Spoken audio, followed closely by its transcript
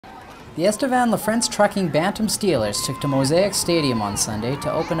The Estevan LaFrance Trucking Bantam Steelers took to Mosaic Stadium on Sunday to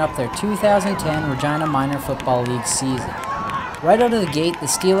open up their 2010 Regina Minor Football League season. Right out of the gate, the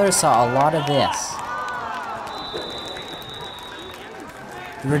Steelers saw a lot of this.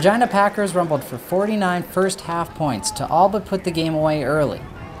 The Regina Packers rumbled for 49 first-half points to all but put the game away early.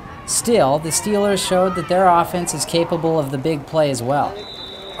 Still, the Steelers showed that their offense is capable of the big play as well.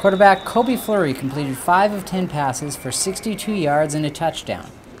 Quarterback Kobe Fleury completed 5 of 10 passes for 62 yards and a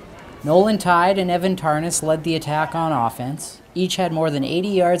touchdown. Nolan Tide and Evan Tarnas led the attack on offense. Each had more than 80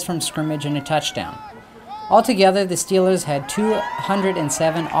 yards from scrimmage and a touchdown. Altogether, the Steelers had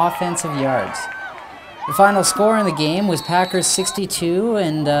 207 offensive yards. The final score in the game was Packers 62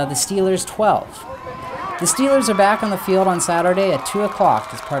 and the Steelers 12. The Steelers are back on the field on Saturday at 2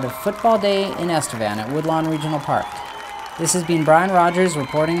 o'clock as part of Football Day in Estevan at Woodlawn Regional Park. This has been Brian Rogers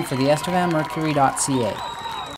reporting for the EstevanMercury.ca.